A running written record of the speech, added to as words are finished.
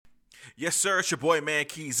Yes, sir. It's your boy, man,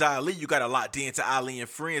 Keys Ali. You got a locked into Ali and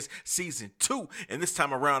Friends Season 2. And this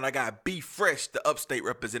time around, I got B Fresh, the upstate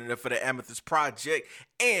representative for the Amethyst Project.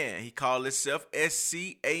 And he called himself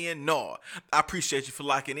SCA&R. I appreciate you for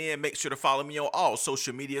locking in. Make sure to follow me on all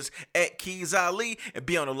social medias at Keys Ali. And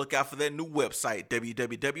be on the lookout for that new website,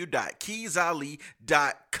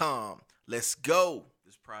 www.keysali.com. Let's go.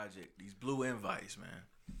 This project, these blue invites, man.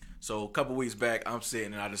 So a couple weeks back, I'm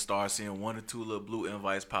sitting and I just started seeing one or two little blue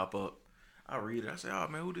invites pop up. I read it. I say, oh,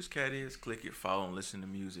 man, who this cat is? Click it, follow, and listen to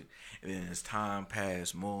music. And then as time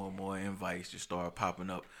passed, more and more invites just started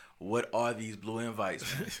popping up. What are these blue invites,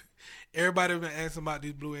 man? Everybody been asking about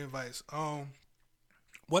these blue invites.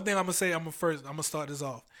 One thing I'm going to say, I'm going to start this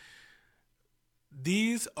off.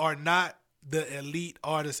 These are not the elite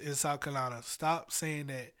artists in South Carolina. Stop saying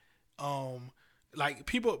that. Like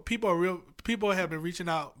people have been reaching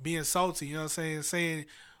out, being salty, you know what I'm saying,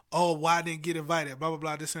 oh, why I didn't get invited, blah, blah,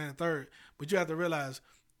 blah, this and the third. But you have to realize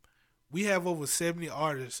we have over 70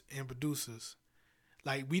 artists and producers.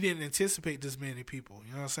 Like, we didn't anticipate this many people,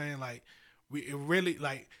 you know what I'm saying? Like, it really,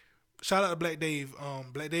 like, shout out to Black Dave.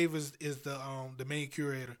 Black Dave is the main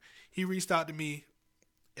curator. He reached out to me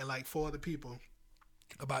and like 4 other people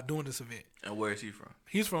about doing this event. And where is he from?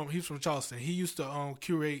 He's from Charleston. He used to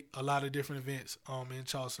curate a lot of different events in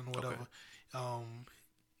Charleston or whatever.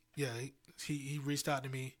 Okay. He reached out to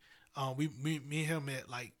me. Me and him met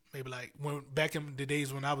when back in the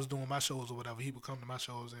days when I was doing my shows or whatever. He would come to my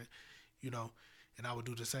shows and and I would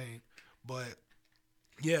do the same. But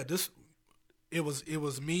yeah, it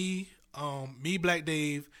was me, Black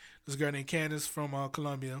Dave, this girl named Candace from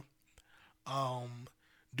Columbia,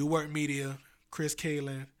 Do Work Media, Chris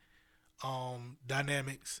Kalen,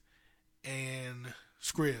 Dynamics, and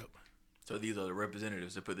Scrib. So these are the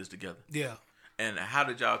representatives that put this together. Yeah. And how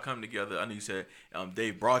did y'all come together? I know you said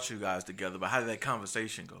they brought you guys together, but how did that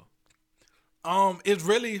conversation go? It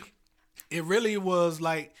really was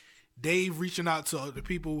like Dave reaching out to the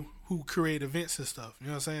people who create events and stuff. You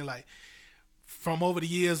know what I'm saying? Like, from over the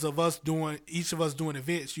years of each of us doing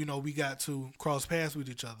events, we got to cross paths with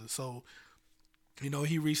each other. So,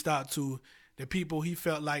 he reached out to the people he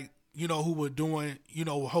felt like, who were doing,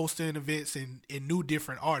 hosting events and knew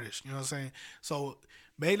different artists, you know what I'm saying? So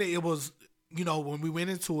mainly it was, when we went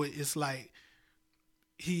into it, it's like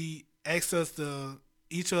he asked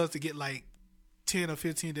each of us to get like 10 or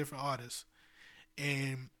 15 different artists.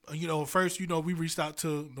 And, first, we reached out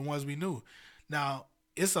to the ones we knew. Now,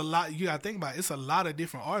 it's a lot, you got to think about it, it's a lot of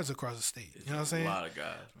different artists across the state. You know what I'm saying? A lot of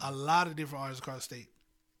guys. Man. A lot of different artists across the state.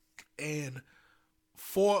 And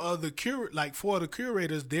four of the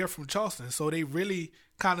curators, they're from Charleston, so they really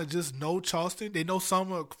kind of just know Charleston. They know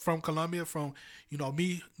some from Columbia, from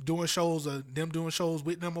me doing shows or them doing shows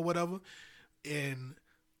with them or whatever.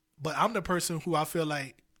 But I'm the person who I feel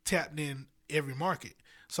like tapped in every market.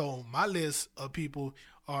 So my list of people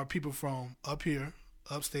are people from up here,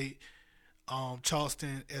 upstate,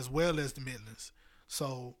 Charleston, as well as the Midlands.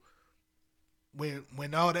 So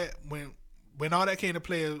when all that came to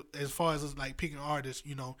play, as far as like picking artists,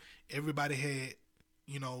 everybody had,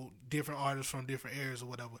 different artists from different areas or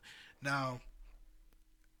whatever. Now,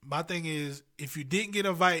 my thing is, if you didn't get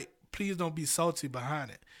invited, please don't be salty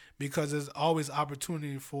behind it, because there's always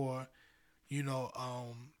opportunity for,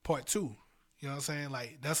 part 2. You know what I'm saying?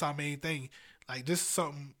 Like, that's our main thing. Like, this is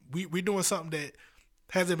something, we're doing something that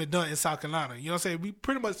hasn't been done in South Carolina. You know what I'm saying? We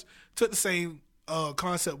pretty much took the same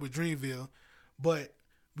concept with Dreamville, but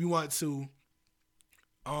we want to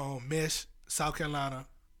mesh South Carolina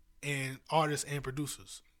and artists and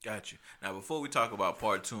producers. Got you. Now, before we talk about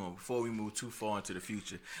part 2 and before we move too far into the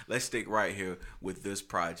future, let's stick right here with this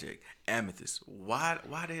project, Amethyst. Why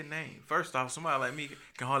that name? First off, somebody like me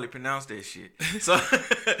can hardly pronounce that shit. So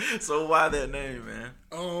why that name, man?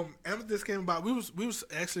 Amethyst came about. We was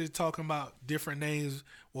actually talking about different names,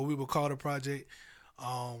 what we would call the project.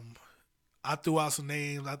 I threw out some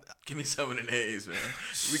names. Give me some of the names, man.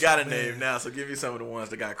 We got a name now, so give me some of the ones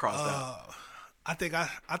that got crossed out. I think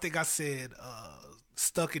I said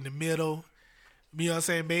Stuck in the Middle. You know what I'm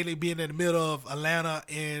saying? Mainly being in the middle of Atlanta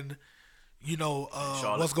and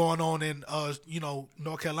what's going on in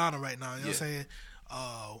North Carolina right now. You know what I'm saying?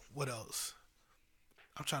 What else?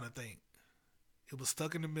 I'm trying to think. It was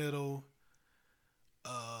Stuck in the Middle.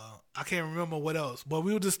 I can't remember what else, but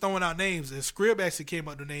we were just throwing out names, and Scrib actually came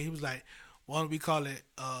up with the name. He was like, why don't we call it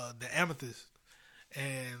the Amethyst?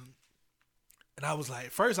 And I was like,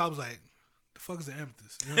 the fuck is the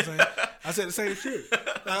Amethyst? You know what I'm saying? I said the same shit.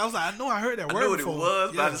 I was like, I know I heard that word before. I knew what it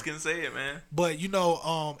was, but I just couldn't say it, man. But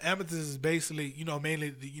Amethyst is basically, mainly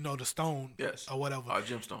the stone, yes, or whatever. Or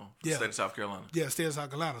gemstone. Yeah. State of South Carolina. Yeah, state of South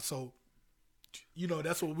Carolina. So,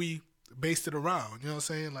 that's what we based it around. You know what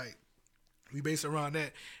I'm saying? Like we based it around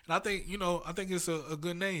that, and I think it's a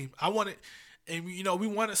good name. I wanted, and we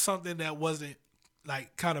wanted something that wasn't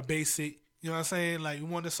like kind of basic. You know what I'm saying? Like we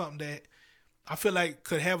wanted something that I feel like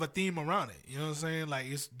could have a theme around it. You know what I'm saying? Like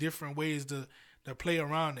it's different ways to play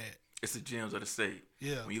around that. It's the gems of the state.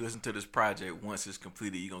 Yeah. When you listen to this project, once it's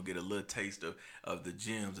completed, you're going to get a little taste of the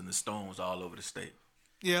gems and the stones all over the state.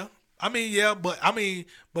 Yeah. But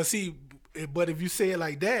if you say it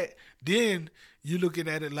like that, then you're looking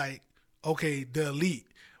at it like, okay, the elite.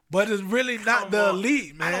 But it's really not the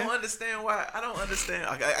elite, man. I don't understand why.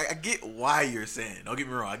 I get why you're saying it. Don't get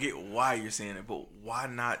me wrong. I get why you're saying it. But why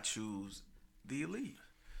not choose the elite?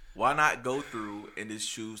 Why not go through and just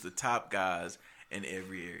choose the top guys in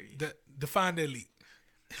every area? Define the elite.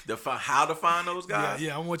 How to find those guys?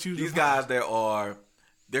 Yeah, I want you to These guys their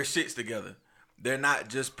shits together. They're not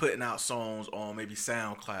just putting out songs on maybe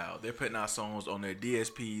SoundCloud. They're putting out songs on their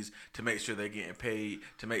DSPs to make sure they're getting paid,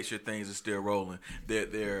 to make sure things are still rolling.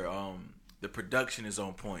 The production is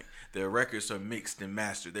on point. Their records are mixed and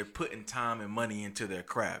mastered. They're putting time and money into their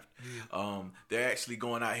craft. Yeah. They're actually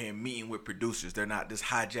going out here and meeting with producers. They're not just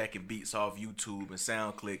hijacking beats off YouTube and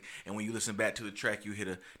SoundClick, and when you listen back to the track, you hit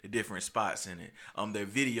the different spots in it. Their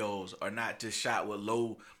videos are not just shot with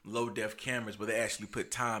low def cameras, but they actually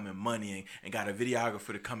put time and money in and got a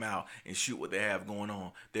videographer to come out and shoot what they have going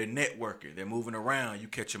on. They're networking. They're moving around. You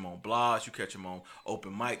catch them on blogs. You catch them on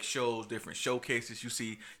open mic shows, different showcases.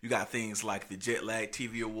 You got things like the Jet Lag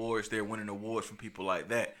TV Awards. They're winning awards from people like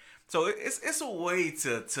that. So it's a way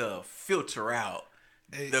to filter out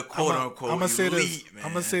the quote unquote elite, man.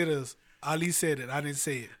 I'm gonna say this. Ali said it. I didn't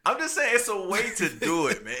say it. I'm just saying it's a way to do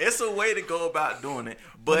it, man. It's a way to go about doing it.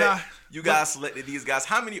 But you guys selected these guys.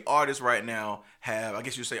 How many artists right now have, I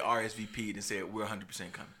guess you say RSVP'd and said we're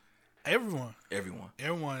 100% coming? Everyone.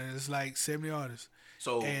 Everyone. It's like 70 artists.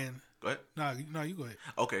 So, go ahead. No, you go ahead.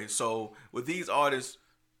 Okay, so with these artists,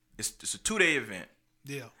 it's a 2-day event.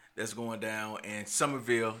 Yeah. That's going down in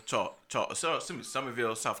Somerville,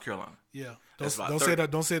 Somerville, South Carolina. Yeah.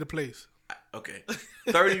 Don't say the place. Okay.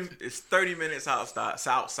 30 minutes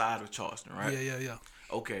outside of Charleston, right? Yeah.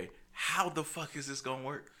 Okay. How the fuck is this gonna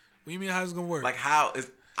work? What do you mean how it's gonna work? Like how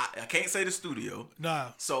is I can't say the studio. Nah.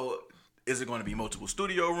 So is it gonna be multiple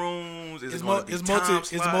studio rooms? Is it's it gonna be time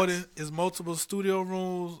slots? It's multiple studio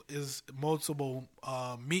rooms, it's multiple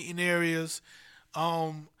meeting areas.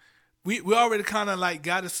 We already kinda like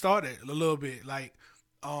got it started a little bit. Like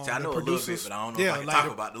see, I know a little bit, but I don't know if I can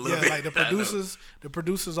talk about the little bit. Like the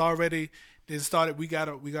producers already they started. We got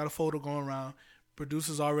a folder going around.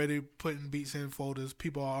 Producers already putting beats in folders.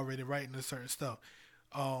 People are already writing a certain stuff.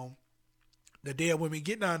 The day when we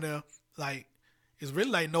get down there, like it's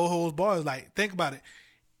really like no holds bars. Like think about it.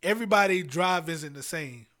 Everybody drive isn't the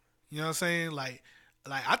same. You know what I'm saying? Like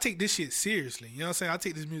I take this shit seriously. You know what I'm saying? I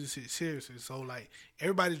take this music shit seriously. So like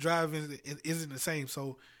everybody's drive isn't the same.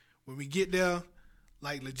 So when we get there,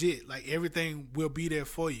 like legit, like everything will be there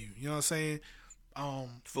for you. You know what I'm saying?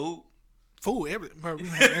 Food, everything. We're gonna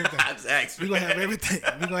have everything.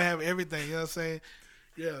 We're gonna have everything. You know what I'm saying?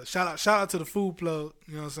 Yeah. Shout out to the food plug.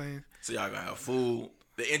 You know what I'm saying? So y'all gonna have food.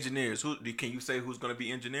 The engineers. Can you say who's gonna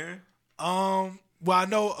be engineering? Well, I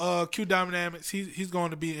know Q Dynamics. He's going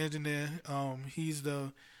to be an engineer. He's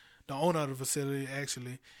the owner of the facility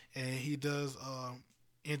actually, and he does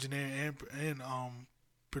engineering and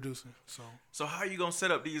producing. So how are you gonna set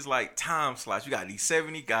up these like time slots? You got these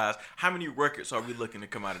 70 guys. How many records are we looking to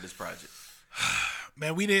come out of this project?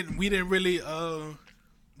 Man, we didn't really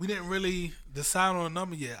decide on a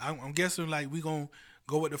number yet. I'm guessing like we gonna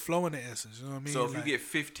go with the flow in the essence. You know what I mean? So if you get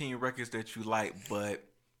 15 records that you like, but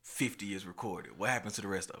 50 is recorded, what happens to the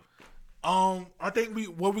rest of them? I think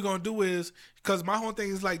what we're gonna do is, because my whole thing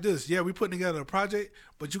is like this. Yeah, we putting together a project,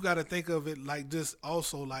 but you got to think of it like this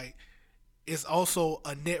also. Like it's also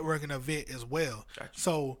a networking event as well. Gotcha.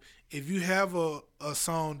 So if you have a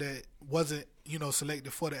song that wasn't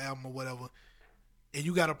selected for the album or whatever, and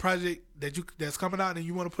you got a project that's coming out and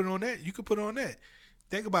you want to put it on that, you can put it on that.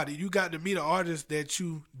 Think about it. You got to meet an artist that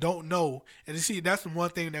you don't know, and you see that's the one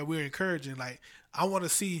thing that we're encouraging. Like I want to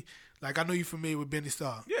see. Like, I know you're familiar with Benny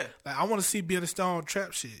Starr. Yeah. Like, I want to see Benny Starr on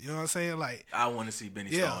trap shit. You know what I'm saying? Like, I want to see Benny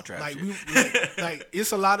Starr on trap shit. Like,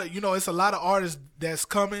 it's a lot of artists that's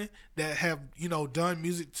coming that have, done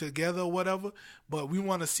music together or whatever, but we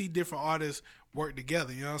want to see different artists work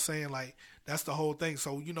together. You know what I'm saying? Like, that's the whole thing.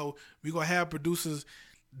 So, we're going to have producers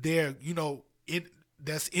there,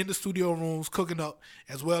 that's in the studio rooms cooking up,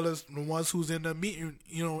 as well as the ones who's in the meeting,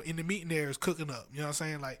 in the meeting areas cooking up. You know what I'm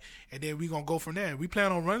saying? Like, and then we gonna go from there. We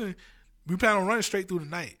plan on running straight through the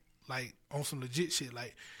night, like on some legit shit.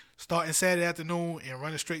 Like, starting Saturday afternoon and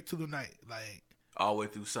running straight to the night. Like all the way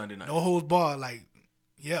through Sunday night. no holds barred. Like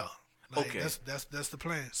yeah. Like, Okay. That's the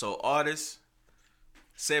plan. So artists,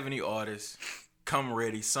 70 artists, come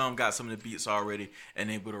ready. Some got some of the beats already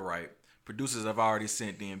and able to write. Producers have already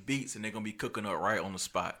sent in beats and they're gonna be cooking up right on the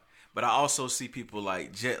spot. But I also see people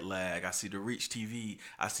like Jetlag. I see the Reach TV.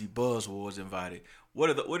 I see Buzzwords invited. What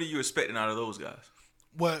are you expecting out of those guys?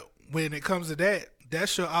 Well, when it comes to that,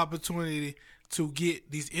 that's your opportunity to get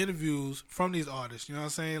these interviews from these artists. You know what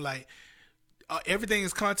I'm saying? Like everything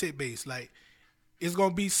is content based. Like it's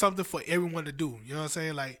gonna be something for everyone to do. You know what I'm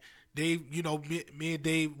saying? Like Dave, you know, me and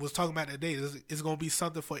Dave was talking about that day. It's gonna be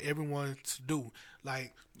something for everyone to do.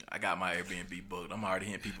 Like I got my Airbnb booked. I'm already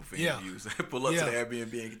hitting people for Yeah. interviews. Pull up Yeah. to the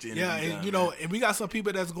Airbnb and get your yeah, interview and done, you know, man. and we got some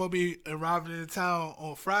people that's gonna be arriving in town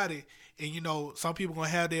on Friday, and you know, some people gonna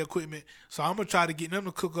have their equipment. So I'm gonna try to get them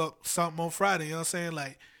to cook up something on Friday. You know what I'm saying?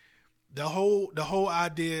 Like the whole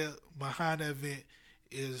idea behind the event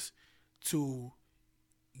is to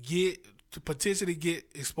potentially get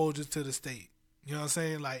exposure to the state. You know what I'm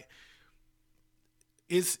saying? Like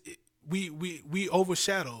we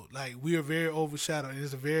overshadowed. Like we are very overshadowed. And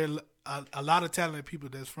there's a lot of talented people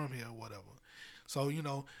that's from here or whatever. So, you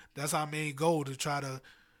know, that's our main goal, to try to,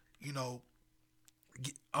 you know,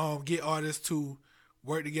 get artists to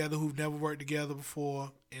work together who've never worked together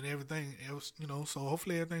before and everything else, you know, so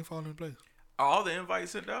hopefully everything falls in place. Are all the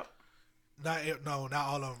invites sent out? Not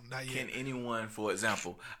all of them, not yet. Can anyone, for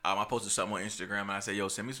example, I posted something on Instagram and I said, yo,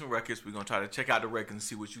 send me some records. We're going to try to check out the records and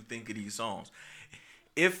see what you think of these songs.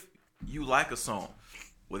 If you like a song,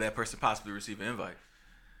 will that person possibly receive an invite?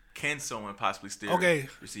 Can someone possibly still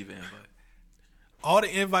receive an invite? All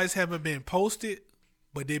the invites haven't been posted,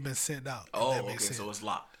 but they've been sent out. Oh, okay, so it's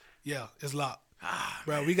locked. Yeah, it's locked.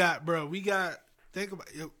 Bro, Man. we got, think about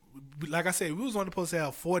it. Like I said, we was only supposed to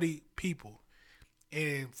have 40 people,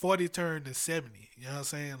 and 40 turned to 70. You know what I'm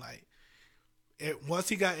saying? Like, once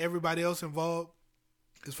he got everybody else involved,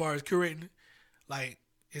 as far as curating, like,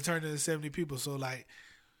 it turned into 70 people. So, like,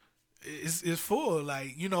 it's full.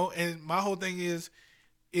 Like, you know, and my whole thing is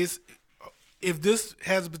if this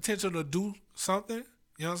has the potential to do something,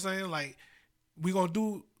 you know what I'm saying? Like, we're going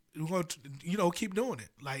to, you know, keep doing it.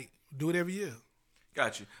 Like, do it every year.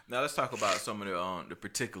 Got you. Now let's talk about some of the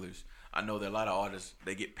particulars. I know that a lot of artists,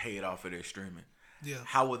 they get paid off of their streaming. Yeah.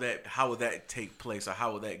 How would that take place, or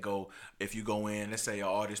how would that go if you go in? Let's say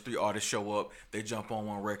three artists show up, they jump on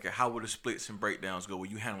one record. How would the splits and breakdowns go? Will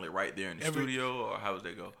you handle it right there in the studio, or how would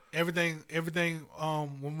that go? Everything.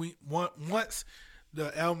 When once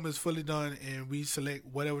the album is fully done and we select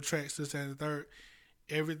whatever tracks, this and the third,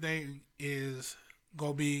 everything is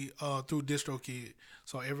gonna be through DistroKid.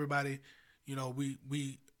 So everybody, you know,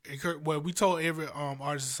 we told every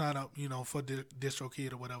artist to sign up, you know, for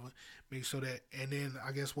DistroKid or whatever. Make sure that, and then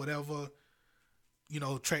I guess whatever, you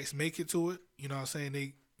know, tracks make it to it, you know what I'm saying,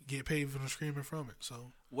 they get paid for the streaming from it.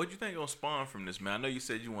 So what do you think gonna spawn from this, man? I know you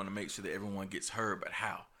said you want to make sure that everyone gets heard, but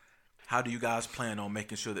how? How do you guys plan on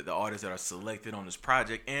making sure that the artists that are selected on this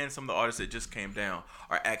project and some of the artists that just came down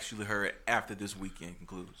are actually heard after this weekend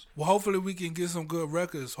concludes? well, hopefully we can get some good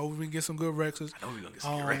records. I know we're gonna get some good records.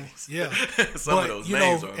 Yeah, Some of those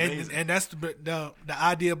names are amazing. and that's the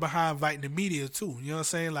idea behind inviting the media too. You know what I'm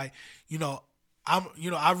saying? Like, you know,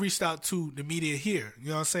 I reached out to the media here. You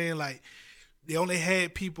know what I'm saying? Like, they only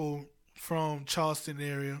had people from Charleston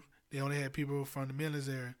area. They only had people from the Midlands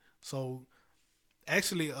area. So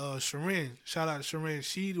actually, Sharon, shout out to Sharon.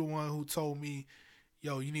 She the one who told me,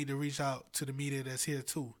 yo, you need to reach out to the media that's here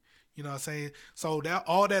too. You know what I'm saying? So that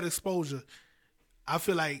all that exposure, I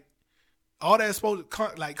feel like all that exposure,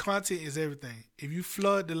 like content is everything. If you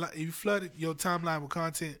flood your timeline with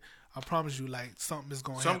content, I promise you, like, something is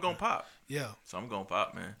gonna happen. Something gonna pop. Yeah, Something gonna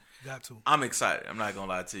pop, man. got to. I'm excited. I'm not gonna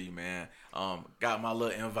lie to you, man. Got my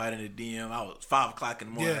little invite in the DM. I was 5 o'clock in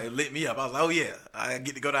the morning. Yeah. It lit me up. I was like, oh yeah, I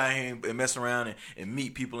get to go down here and mess around and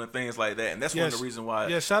meet people and things like that. And that's one of the reasons why.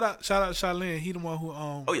 Yeah, shout out Charlene. He the one who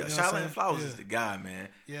Oh yeah, you know what I'm Shaolin saying? Flowers Yeah. is the guy, man.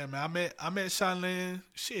 Yeah, man. I met Charlene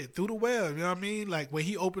through the web. You know what I mean? Like when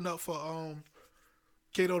he opened up for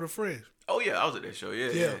Kato the French. Oh yeah, I was at that show.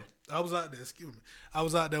 Yeah, Yeah, I was out there. Excuse me. I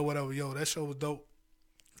was out there. Whatever. Yo, that show was dope.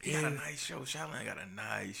 He got a nice show. Shaolin got a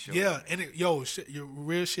nice show. Yeah, and your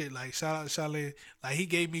real shit. Like, shout out to Charlene. Like, he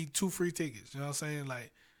gave me 2 free tickets. You know what I'm saying?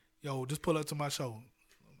 Like, yo, just pull up to my show.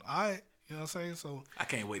 All right. You know what I'm saying? So I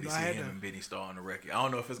can't wait to I see had him to- and Benny Starr on the record. I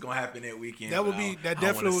don't know if it's gonna happen that weekend. that would but be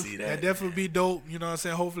I wanna see that definitely would be dope. You know what I'm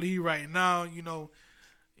saying? Hopefully he right now. You know,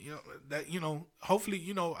 You know that hopefully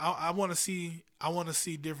I want to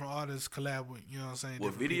see different artists collab with, you know what I'm saying.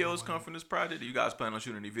 Will videos come from this project? Do you guys plan on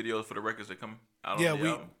shooting any videos for the records that come out? Yeah, on the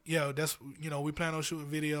album? that's we plan on shooting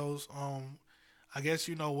videos. I guess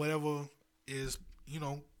whatever is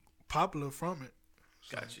popular from it.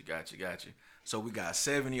 So. Got you. So we got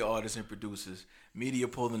 70 artists and producers, media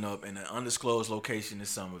pulling up in an undisclosed location in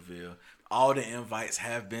Somerville. All the invites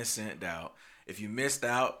have been sent out. If you missed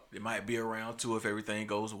out, it might be a round 2 if everything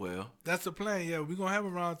goes well. That's the plan. Yeah, we're gonna have a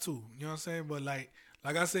round 2. You know what I'm saying? But like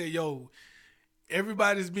I said,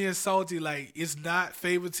 everybody's being salty. Like, it's not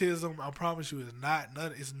favoritism. I promise you, it's not.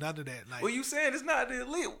 It's none of that. Like, well, you saying it's not the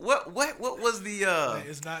elite? What was the like,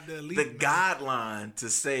 it's not the elite. The guideline to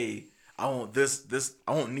say I want this.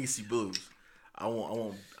 I want Niecy Blues. I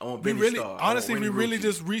want Benny Starr. Honestly, we really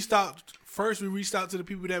just reached out. First, we reached out to the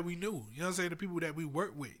people that we knew. You know what I'm saying? The people that we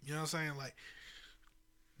worked with. You know what I'm saying? Like,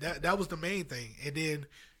 that was the main thing. And then,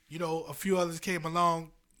 a few others came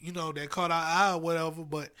along, that caught our eye or whatever.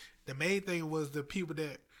 But the main thing was the people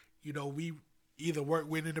that, we either worked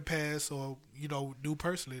with in the past or, knew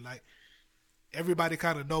personally. Like, everybody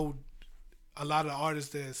kind of know a lot of the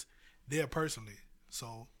artists that's there personally.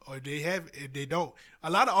 So, or they don't. A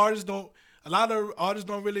lot of artists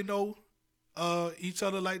don't really know each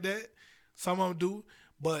other like that. Some of them do,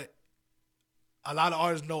 but a lot of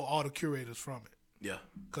artists know all the curators from it. Yeah.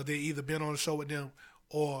 Because they either been on the show with them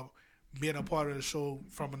or been a part of the show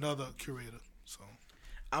from another curator. So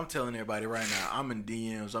I'm telling everybody right now, I'm in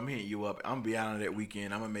DMs. I'm hitting you up. I'm going to be out on that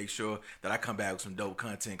weekend. I'm going to make sure that I come back with some dope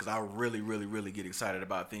content because I really, really, really get excited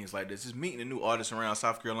about things like this. Just meeting the new artists around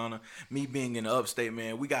South Carolina, me being in the upstate,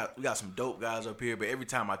 man, we got some dope guys up here, but every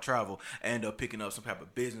time I travel, I end up picking up some type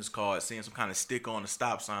of business card, seeing some kind of sticker on the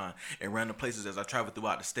stop sign in random places as I travel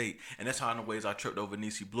throughout the state. And that's how, in the ways, I tripped over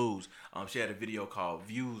Niecy Blues. She had a video called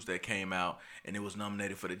Views that came out, and it was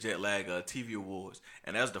nominated for the Jet Lag TV Awards.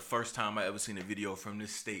 And that's the first time I ever seen a video from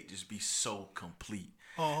this state just be so complete.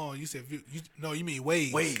 Oh, you said you mean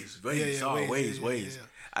Waves. Waves. Yeah.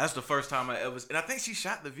 That's the first time I ever, and I think she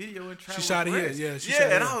shot the video and traveled. She shot it here,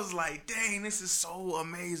 yeah. And I was like, dang, this is so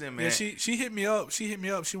amazing, man. Yeah, she hit me up.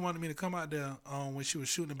 She wanted me to come out there when she was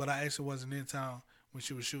shooting it, but I actually wasn't in town when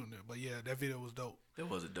she was shooting it. But yeah, that video was dope. It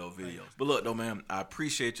was a dope video. But look, though, man, I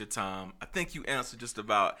appreciate your time. I think you answered just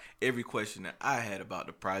about every question that I had about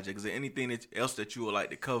the project. Is there anything else that you would like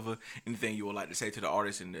to cover? Anything you would like to say to the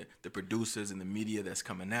artists and the producers and the media that's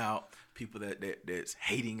coming out? People that's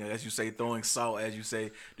hating, as you say, throwing salt, as you say.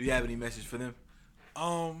 Do you have any message for them?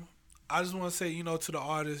 I just want to say, to the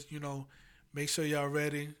artists, make sure y'all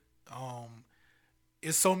ready.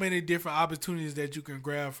 It's so many different opportunities that you can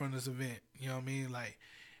grab from this event. You know what I mean? Like,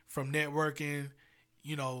 from networking,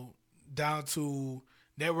 down to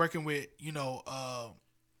networking with,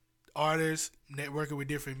 artists, networking with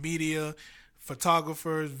different media,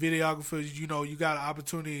 photographers, videographers. You got an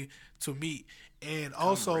opportunity to meet. And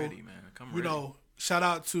also, ready, man. Come ready. Shout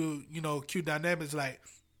out to, Q Dynamics. Like,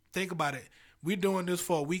 think about it. We're doing this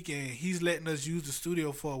for a weekend. He's letting us use the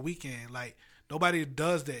studio for a weekend. Like, nobody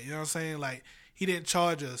does that. You know what I'm saying? Like, he didn't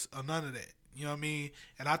charge us or none of that. You know what I mean?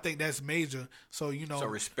 And I think that's major. So, So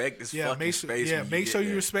respect this fucking space. Yeah, make sure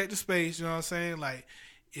you respect the space. You know what I'm saying? Like,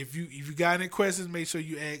 if you got any questions, make sure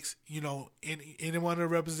you ask, any one of the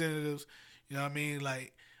representatives. You know what I mean?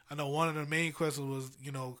 Like, I know one of the main questions was,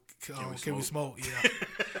 can we smoke? Yeah.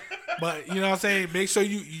 But, you know what I'm saying? Make sure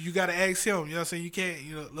you got to ask him. You know what I'm saying? You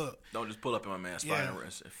can't, look. Don't just pull up in my man's spot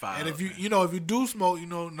and fire. And if if you do smoke,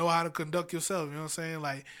 know how to conduct yourself. You know what I'm saying?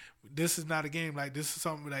 Like, this is not a game. Like, this is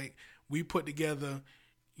something like we put together.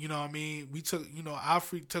 You know what I mean? We took,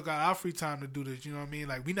 took out our free time to do this. You know what I mean?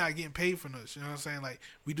 Like, we not getting paid for this. You know what I'm saying? Like,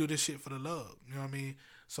 we do this shit for the love. You know what I mean?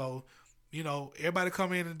 So, everybody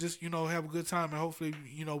come in and just, have a good time. And hopefully,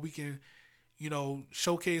 we can,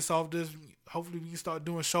 showcase off this. Hopefully, we can start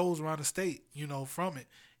doing shows around the state, from it.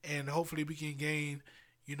 And hopefully, we can gain,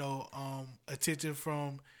 attention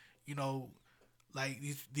from, like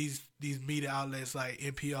these media outlets like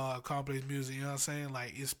NPR, Complex Music. You know what I'm saying?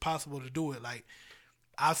 Like, it's possible to do it. Like,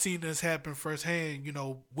 I've seen this happen firsthand,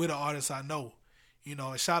 with an artist I know. And I'm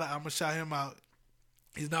going to shout him out.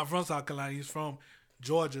 He's not from South Carolina. He's from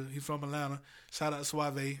Georgia. He's from Atlanta. Shout out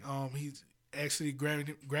Suave. He's actually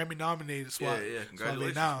Grammy nominated Suave. Yeah,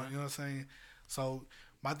 congratulations. Suave now, you know what I'm saying? So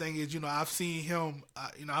my thing is, I've seen him,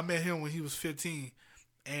 I met him when he was 15,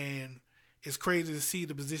 and it's crazy to see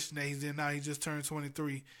the position that he's in now. He just turned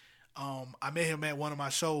 23. I met him at one of my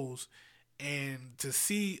shows, and to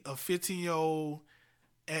see a 15-year-old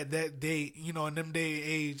at that day, in them day and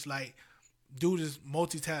age, like, dude is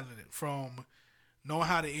multi-talented, from knowing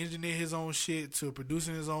how to engineer his own shit to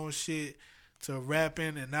producing his own shit to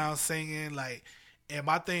rapping and now singing. Like, and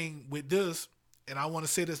my thing with this, and I want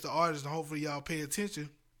to say this to artists, and hopefully y'all pay attention.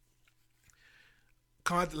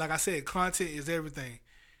 Like I said, content is everything.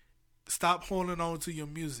 Stop holding on to your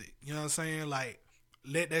music. You know what I'm saying? Like,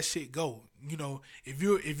 let that shit go. You know, if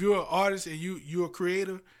you're an artist and you're a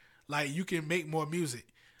creator, like, you can make more music.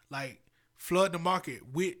 Like, flood the market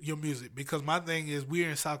with your music, because my thing is, we're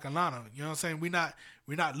in South Carolina. You know what I'm saying?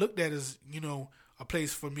 We're not looked at as, you know, a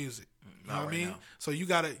place for music. You know what I mean? Now. So you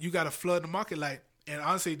gotta flood the market. Like, and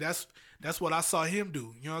honestly, that's what I saw him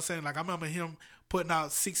do. You know what I'm saying? Like, I remember him putting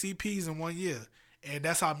out 6 EPs in 1 year, and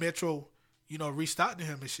that's how Metro, you know, reached out to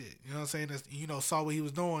him and shit. You know what I'm saying? That's, you know, saw what he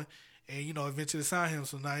was doing, and, you know, eventually signed him.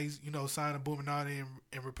 So now he's, you know, signed to Illuminati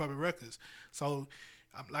and Republic Records. So,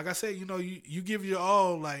 like I said, you know, you give your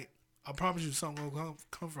all. Like, I promise you, something will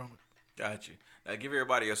come from it. Got you. Now give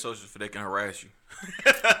everybody your socials so they can harass you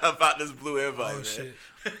about this blue invite. Oh, man. Shit.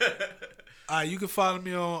 All right, you can follow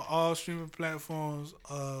me on all streaming platforms.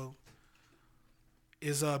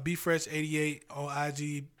 It's BFresh88 on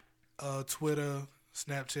IG, Twitter,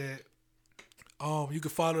 Snapchat. You can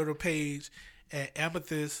follow the page at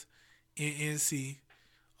Amethyst NNC.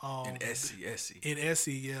 In SC. In SC,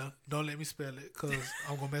 yeah. Don't let me spell it, because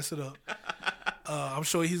I'm going to mess it up. I'm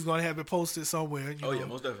sure he's going to have it posted somewhere. You know? Yeah,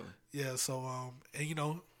 most definitely. Yeah, so, and you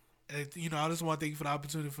know, I just want to thank you for the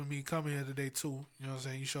opportunity for me coming here today, too. You know what I'm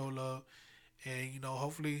saying? You show love. And, you know,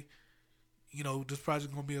 hopefully, you know, this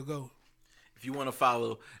project going to be a go. If you want to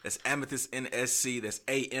follow, that's Amethyst NSC. That's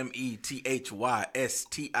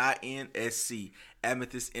AMETHYSTINSC.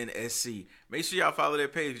 Amethyst NSC. Make sure y'all follow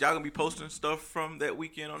that page. Y'all gonna be posting stuff from that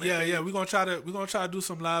weekend on that page? Yeah. We're gonna try to do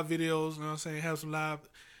some live videos. You know what I'm saying? Have some live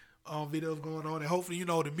videos going on, and hopefully, you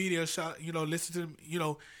know, the media shot. You know, listen to, you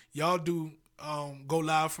know, y'all do go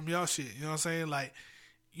live from y'all shit. You know what I'm saying? Like,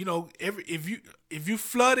 you know, if you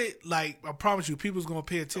flood it, like, I promise you, people's gonna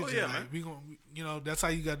pay attention. Oh, yeah, like, man. We gonna, you know, that's how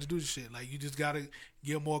you got to do the shit. Like, you just gotta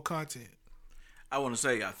get more content. I want to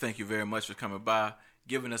say I thank you very much for coming by,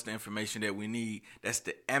 giving us the information that we need. That's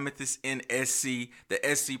the Amethyst NSC.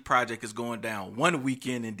 The SC project is going down one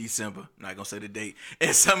weekend in December. I'm not going to say the date.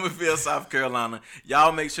 In Summerville, South Carolina.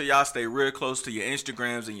 Y'all make sure y'all stay real close to your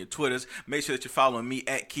Instagrams and your Twitters. Make sure that you're following me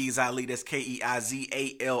at Keizali. That's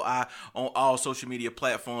KEIZALI on all social media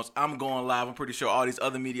platforms. I'm going live. I'm pretty sure all these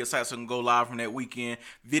other media sites are going to go live from that weekend.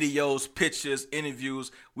 Videos, pictures,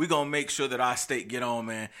 interviews. We're going to make sure that our state get on,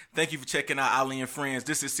 man. Thank you for checking out Ali and Friends.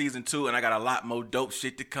 This is season 2, and I got a lot more dope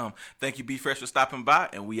shit to come. Thank you, B Fresh, for stopping by,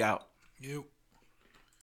 and we out. Yep.